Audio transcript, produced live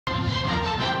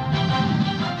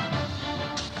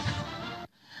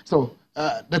So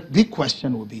the big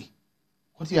question will be,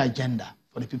 what's your agenda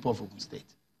for the people of Ogun State?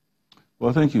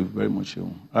 Well, thank you very much,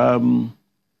 Seun.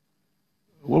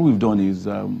 What we've done is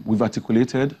we've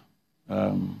articulated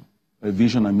a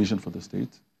vision and mission for the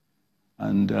state,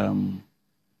 and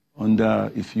under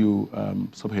a few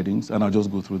subheadings, and I'll just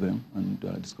go through them and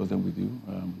discuss them with you.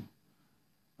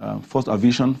 First, our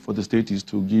vision for the state is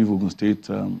to give Ogun State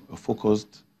a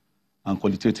focused and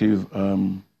qualitative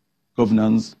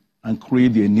governance and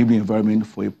create the enabling environment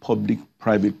for a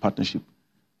public-private partnership,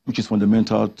 which is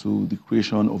fundamental to the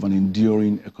creation of an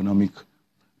enduring economic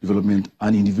development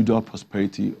and individual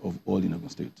prosperity of all in Ogun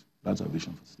State. That's our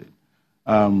vision for the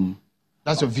state.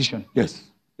 That's your vision? Yes,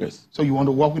 yes. So you want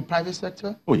to work with private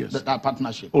sector? Oh, yes. That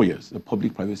partnership? Oh, yes, the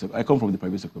public-private sector. I come from the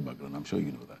private sector background. I'm sure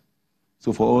you know that.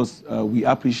 So for us, we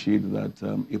appreciate that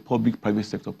a public-private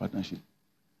sector partnership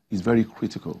is very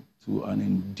critical to an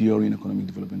enduring economic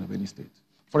development of any state.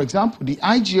 For example, the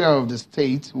IGR of the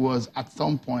state was at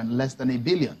some point less than $1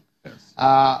 billion. Yes.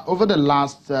 Over the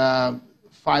last 5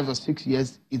 or 6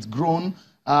 years, it's grown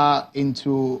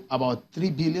into about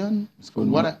 $3 billion. It's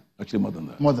grown actually more than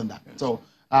that. More than that. Yes. So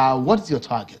what's your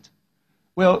target?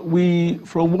 Well,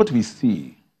 from what we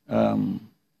see in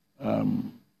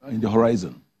the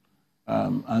horizon,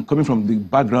 and coming from the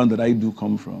background that I do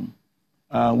come from,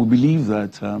 we believe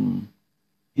that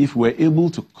if we're able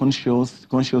to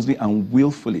consciously and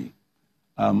willfully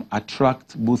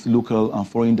attract both local and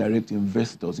foreign direct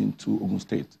investors into Ogun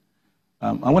State,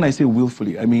 and when I say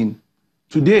willfully, I mean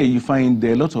today you find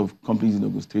there are a lot of companies in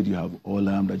Ogun State. You have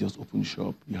Olam that just opened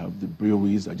shop. You have the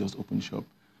breweries that just opened shop.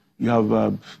 You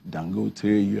have Dangote.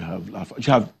 You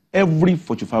have every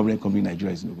Fortune 500 company in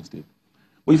Nigeria is in Ogun State.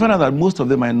 But you find out that most of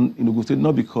them are in Ogun State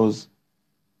not because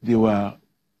there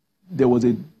was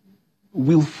a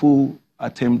willful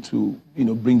attempt to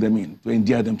bring them in, to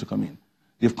endear them to come in.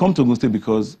 They've come to Ogun State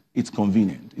because it's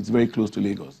convenient. It's very close to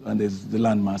Lagos, and there's the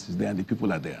land mass is there, and the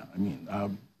people are there. I mean,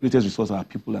 our greatest resource are our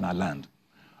people and our land.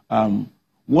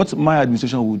 What my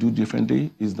administration will do differently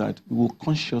is that we will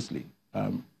consciously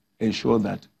ensure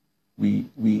that we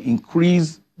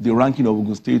increase the ranking of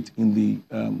Ogun State in the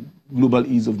Global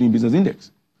Ease of Doing Business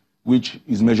Index, which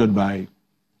is measured by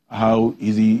how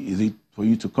easy is it for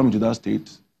you to come into that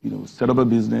state, set up a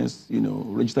business,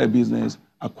 register a business,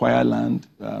 acquire land,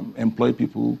 employ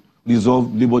people,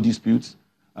 resolve labor disputes,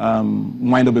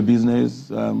 wind up a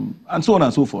business, and so on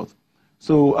and so forth.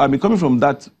 So, coming from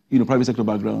that, private sector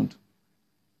background,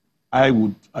 I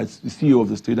would, as the CEO of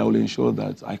the state, I will ensure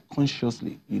that I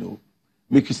consciously,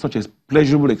 make it such a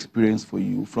pleasurable experience for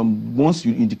you. From once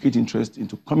you indicate interest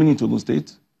into coming into Ogun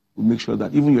State, we'll make sure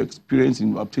that even your experience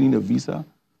in obtaining a visa,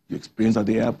 your experience at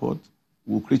the airport,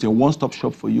 we'll create a one-stop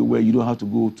shop for you where you don't have to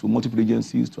go to multiple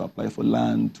agencies to apply for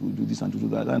land, to do this and to do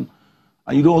that. And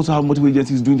you don't also have multiple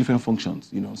agencies doing different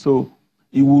functions, So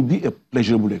it will be a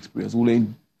pleasurable experience. We'll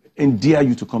endear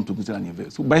you to come to Ogun State and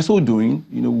invest. So by so doing,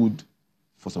 would,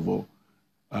 first of all,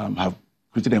 have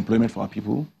created employment for our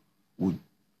people, would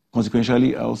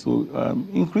consequentially also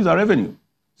increase our revenue.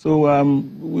 So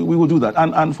we will do that.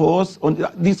 And for us,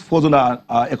 this falls under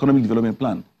our economic development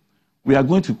plan. We are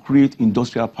going to create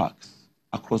industrial parks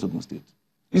across Ogun State.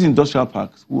 These industrial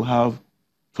parks will have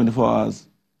 24 hours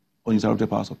uninterrupted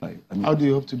power supply. How do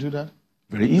you hope to do that?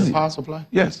 Very easy. The power supply?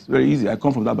 Yes, very easy. I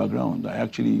come from that background. I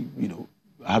actually,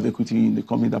 have equity in the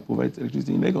company that provides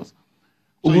electricity in Lagos.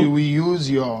 So you will use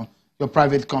your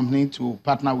private company to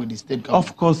partner with the state government?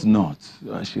 Of course not,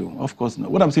 Ashil. Of course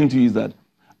not. What I'm saying to you is that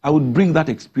I would bring that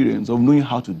experience of knowing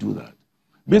how to do that.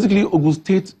 Basically, Ogun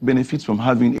State benefits from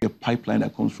having a pipeline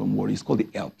that comes from Warri. It's called the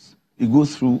Alps. It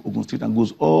goes through Ogun State and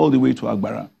goes all the way to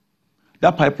Agbara.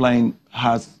 That pipeline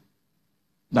has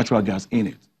natural gas in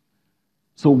it.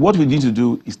 So what we need to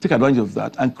do is take advantage of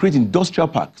that and create industrial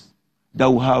parks that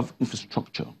will have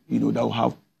infrastructure, that will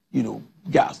have,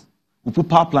 gas. We'll put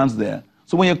power plants there.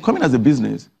 So when you're coming as a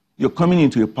business, you're coming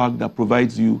into a park that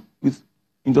provides you with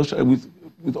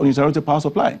uninterrupted power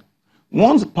supply.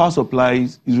 Once power supply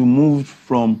is removed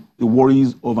from the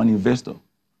worries of an investor,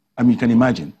 you can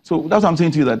imagine. So that's what I'm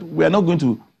saying to you, that we're going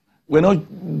to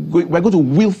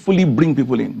willfully bring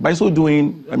people in. By so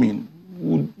doing,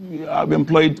 I've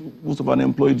employed most of our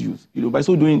unemployed youth. By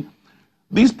so doing,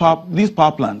 these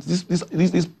power plants,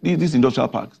 these industrial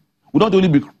parks, will not only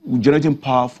be generating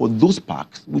power for those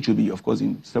parks, which will be, of course,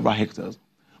 in several hectares,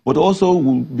 but also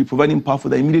will be providing power for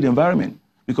the immediate environment.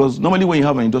 Because normally when you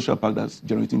have an industrial park that's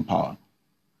generating power,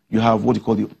 you have what you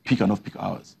call the peak and off-peak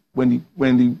hours. When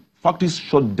the factories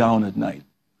shut down at night,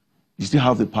 you still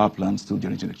have the power plants still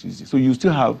generating electricity. So you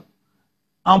still have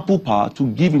ample power to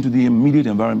give into the immediate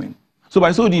environment. So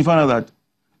by so doing, you find out that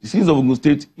the citizens of Ogun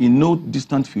State in no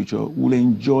distant future will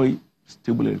enjoy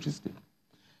stable electricity.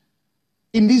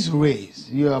 In this race,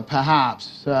 you are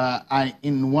perhaps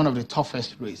in one of the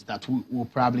toughest races that we'll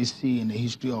probably see in the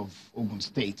history of Ogun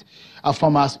State. A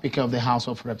former Speaker of the House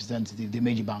of Representatives,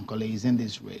 Dimeji Bankole, is in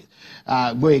this race.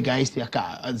 Boyega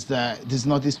Isiaka, this is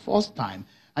not his first time.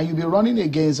 And you'll be running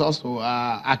against also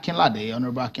Akinlade,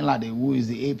 Honorable Akinlade, who is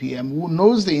the APM, who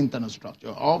knows the internal structure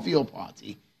of your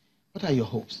party. What are your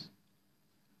hopes?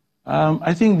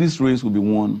 I think this race will be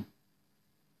won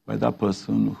by that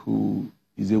person who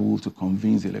is able to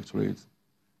convince the electorate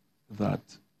that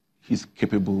he's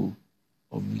capable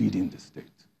of leading the state.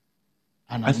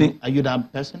 And are you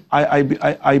that person?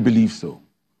 I believe so.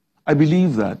 I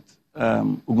believe that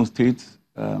Ogun State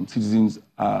citizens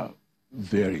are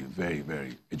very, very,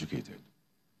 very educated.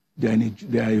 They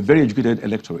are a very educated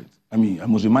electorate. I mean, I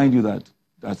must remind you that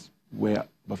that's where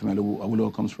Bafemi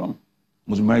Awolowo comes from. I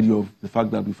must remind you of the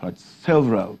fact that we've had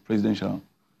several presidential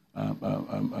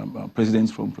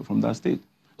presidents from that state.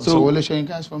 So Wole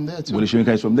Soyinka is from there too? Wole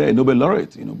Soyinka is from there. Nobel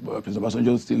laureate, President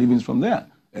Obasanjo still living from there.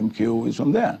 MKO is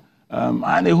from there.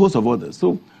 And a host of others.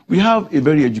 So we have a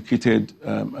very educated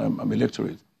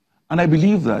electorate. And I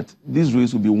believe that this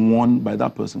race will be won by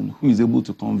that person who is able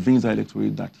to convince the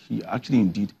electorate that he actually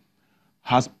indeed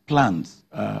has plans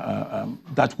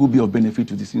that will be of benefit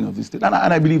to the citizens of this state. And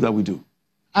I believe that we do.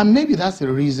 And maybe that's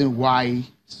the reason why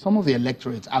some of the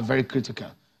electorates are very critical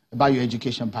about your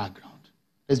education background.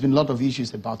 There's been a lot of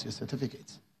issues about your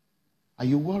certificates. Are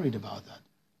you worried about that?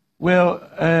 Well,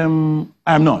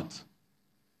 I'm not,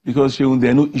 because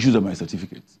there are no issues on my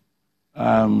certificates.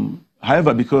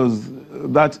 However, because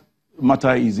that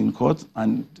matter is in court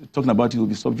and talking about it will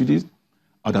be sub judice,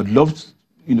 I'd have loved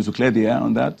to clear the air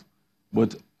on that,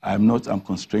 but I'm not. I'm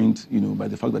constrained by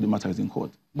the fact that the matter is in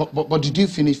court. But did you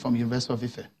finish from University of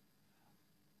Ife?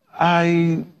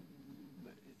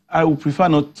 I would prefer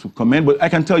not to comment, but I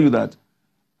can tell you that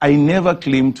I never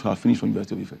claimed to have finished from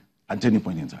University of Ife at any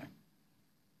point in time.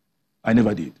 I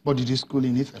never did. But did you school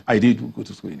in Ife? I did go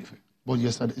to school in Ife. But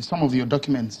some of your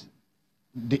documents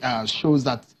shows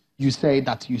that you say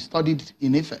that you studied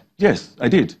in Ife. Yes, I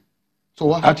did. So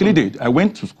what happened? I actually did. I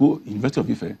went to school, University of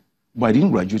Ife, but I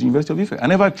didn't graduate University of Ife. I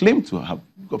never claimed to have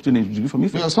obtained a degree from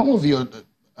Ife. Well, some of your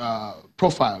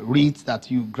profile reads that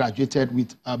you graduated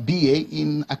with a BA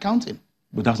in accounting.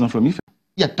 But that's not from Ife.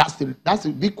 Yeah, that's the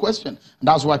big question. And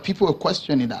that's why people are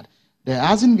questioning that. There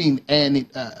hasn't been any,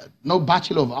 no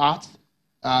Bachelor of Arts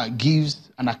gives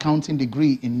an accounting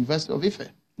degree in University of Ife.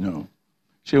 No.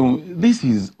 Shehu, this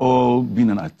has all been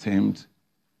an attempt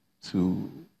to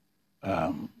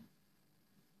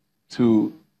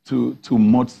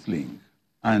mudsling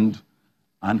and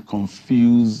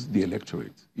confuse the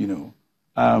electorate,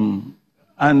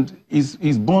 and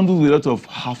is bundled with a lot of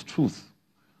half-truths.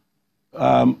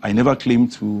 I never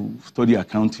claimed to study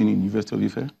accounting in University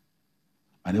of Ife.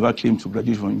 I never claimed to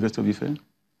graduate from University of Ife.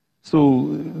 So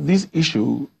this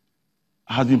issue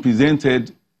has been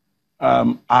presented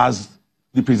as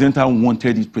the presenter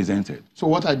wanted it presented. So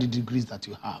what are the degrees that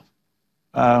you have?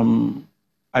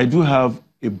 I do have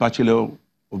a Bachelor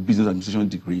of Business Administration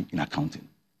degree in accounting.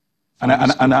 And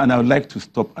I would like to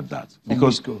stop at that.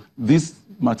 Because this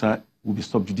matter will be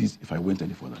sub judice if I went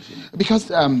any further.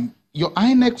 Because your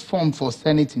INEC form for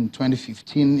Senate in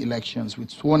 2015 elections with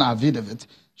sworn affidavit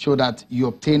showed that you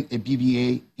obtained a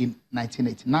BBA in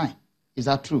 1989. Is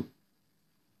that true?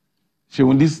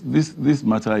 Sure, this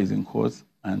matter is in court,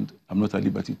 and I'm not at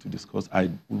liberty to discuss. I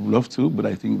would love to, but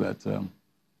I think that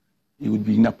it would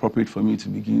be inappropriate for me to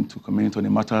begin to comment on a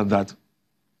matter that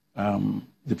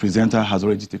the presenter has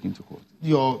already taken to court.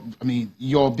 Your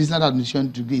business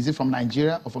administration degree, is it from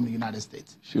Nigeria or from the United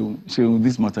States? Sure,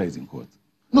 this matter is in court.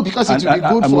 No, because it will be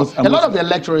good for a lot of the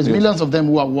electors, yes. Millions of them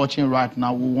who are watching right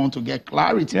now who want to get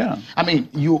clarity. Yeah. I mean,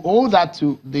 you owe that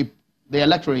to the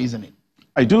electorate, isn't it?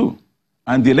 I do.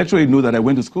 And the electorate know that I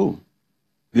went to school.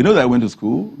 They know that I went to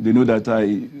school. They know that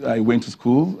I went to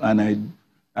school, and I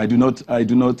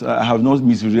have not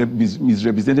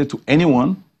misrepresented to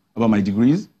anyone about my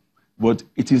degrees. But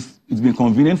it's been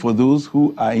convenient for those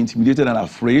who are intimidated and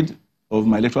afraid of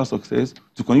my electoral success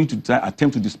to continue to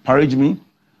attempt to disparage me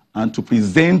and to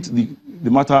present the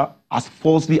matter as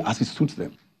falsely as it suits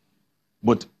them.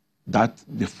 But that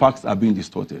the facts are being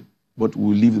distorted. But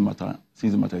we'll leave the matter,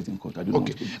 since the matter is in court. I don't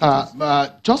okay.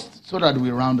 Just so that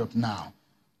we round up now,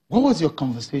 what was your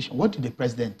conversation? What did the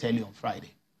president tell you on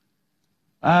Friday?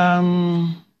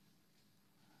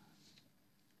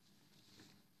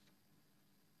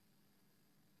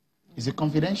 Is it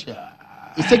confidential?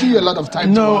 It's taking you a lot of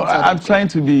time. No, I'm trying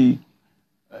to be.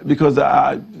 Because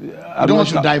I don't want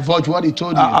to divulge what he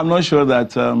told you. I'm not sure that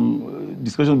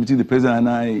discussion between the president and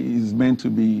I is meant to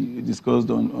be discussed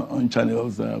on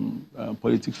channels,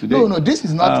 politics today. No, this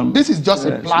is not. This is just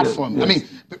a platform. Yes. I mean,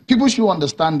 people should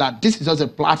understand that this is just a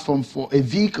platform for a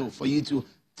vehicle for you to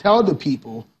tell the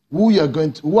people who are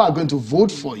going to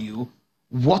vote for you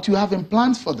what you have in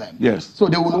plans for them. Yes. So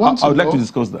they will want to know. I would like to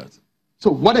discuss that.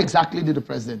 So what exactly did the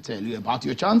president tell you about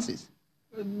your chances?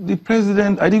 The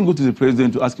president, I didn't go to the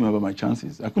president to ask him about my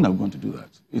chances. I couldn't have gone to do that.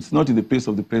 It's not in the place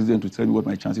of the president to tell me what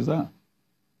my chances are.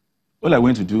 All I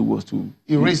went to do was to...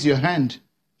 You raised your hand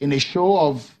in a show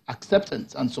of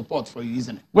acceptance and support for you,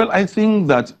 isn't it? Well, I think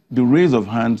that the raise of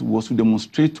hands was to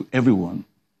demonstrate to everyone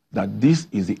that this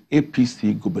is the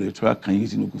APC gubernatorial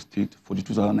candidate in Ogun State for the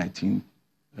 2019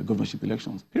 governorship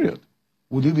elections, period.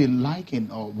 Would you be liking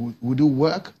or would you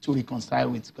work to reconcile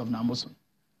with Governor Musu?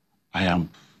 I am.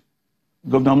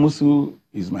 Governor Musu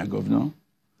is my governor.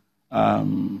 I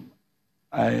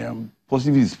am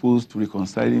positively disposed to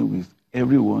reconciling with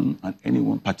everyone and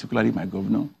anyone, particularly my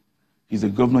governor. He's a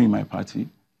governor in my party.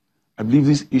 I believe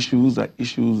these issues are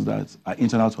issues that are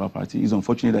internal to our party. It's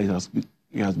unfortunate that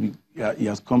he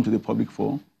has come to the public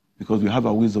for, because we have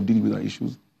our ways of dealing with our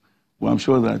issues. Well, I'm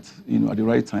sure that at the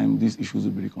right time, these issues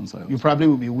will be reconciled. You probably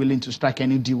will be willing to strike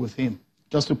any deal with him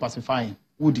just to pacify him,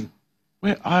 would you?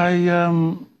 Well,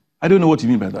 I don't know what you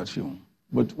mean by that, Sean.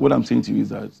 But what I'm saying to you is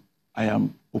that I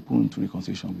am open to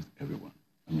reconciliation with everyone.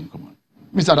 I mean, come on.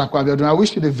 Mr. Dapo Abiodun, I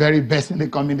wish you the very best in the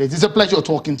coming days. It's a pleasure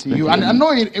talking to you. And I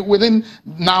know within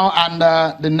now and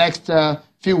the next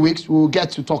few weeks, we'll get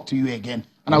to talk to you again.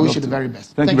 And I wish you the very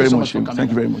best. Thank you very much for coming.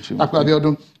 Thank you very much. Dapo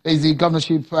Abiodun is the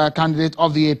governorship candidate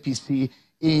of the APC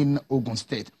in Ogun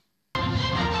State.